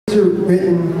These are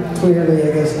written clearly,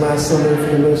 I guess, last summer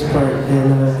for the most part,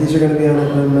 and these are going to be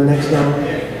on my next album.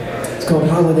 It's called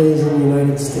Holidays in the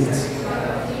United States.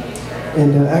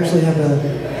 And I actually have a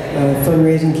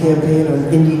fundraising campaign on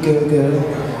Indiegogo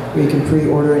where you can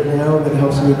pre-order it now. That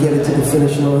helps me get it to the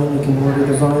finish line. You can order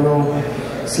the vinyl,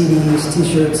 CDs,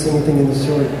 t-shirts, anything of the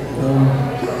sort.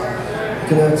 You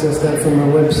can access that from my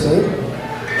website.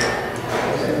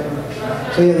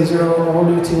 So yeah, these are all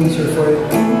new tunes here for you.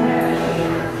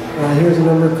 Here's a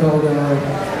number called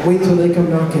Wait Till They Come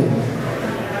Knockin'.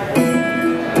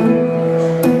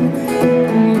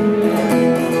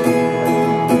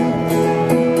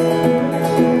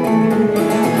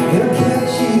 They'll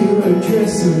catch you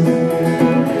undressing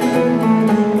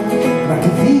like a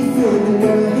thief in the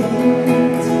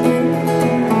night,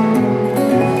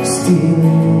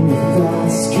 stealing your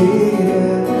thoughts straight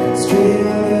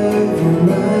out of your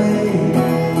mind.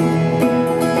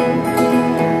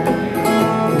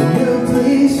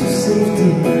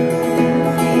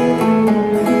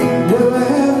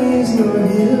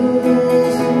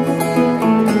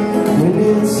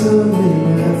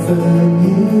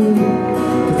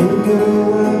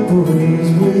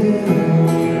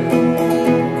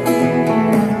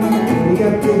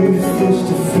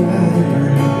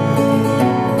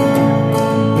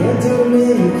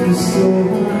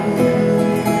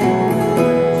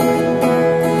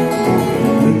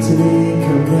 Wait till they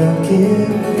come knocking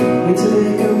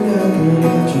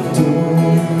at your door.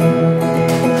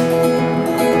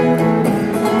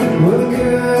 Well, the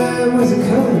crime was a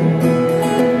color,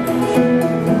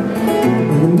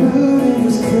 and the mood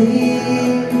was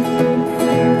clean.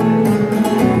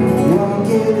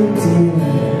 Walking in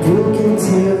daylight, broken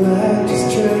taillight, just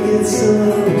trying to get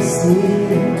some sleep.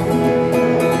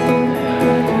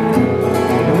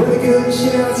 Well, the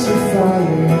gunshots are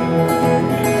fire,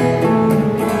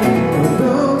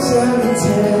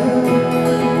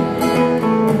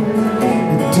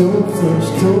 don't flinch,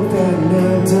 don't back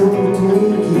now, don't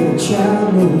blink, your child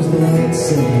knows that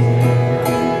saying.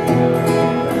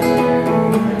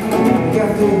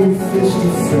 Got bigger fish to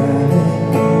fry,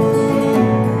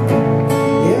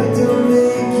 yeah, don't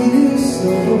make you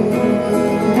so.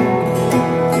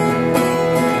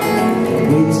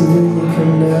 Wait till they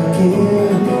come knocking,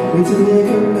 wait till they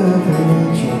come knocking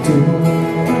at your door.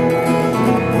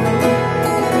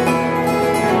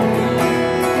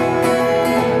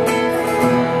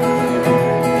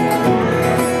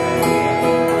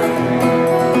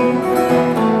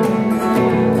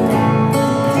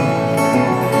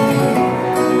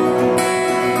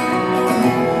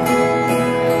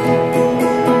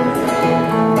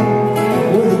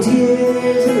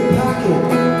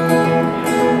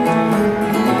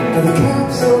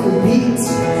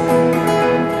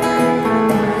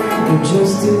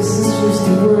 Justice is just a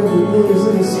word that lives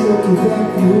in a smoky back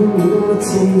room. You wanna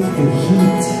take the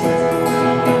heat.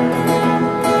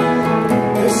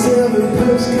 They're selling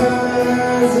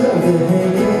postcards of the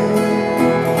hanging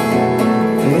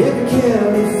at every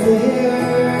county fair.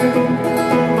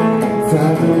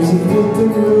 Fathers have put the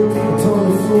rope upon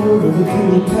the floor where the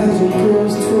penny pageant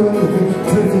girls twirl with a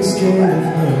perfect strand of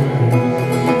hair.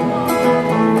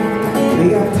 They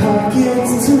got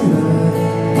pockets tonight,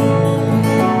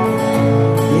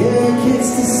 kids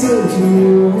to sell to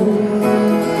you.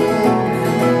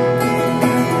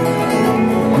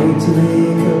 Wait till they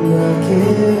come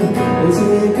knocking, wait till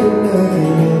they come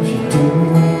knocking at your door.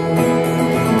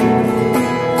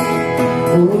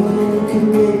 Oh, you can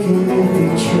make it if you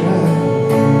try.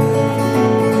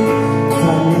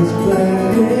 Find this black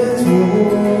man's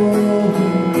war.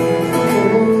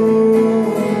 Oh,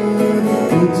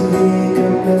 wait till they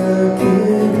come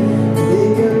knocking, they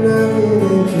come knocking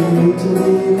at your. Wait till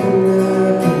they come knocking.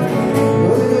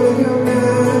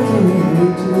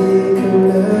 Wait till they come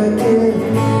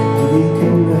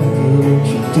knocking at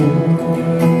your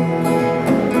door.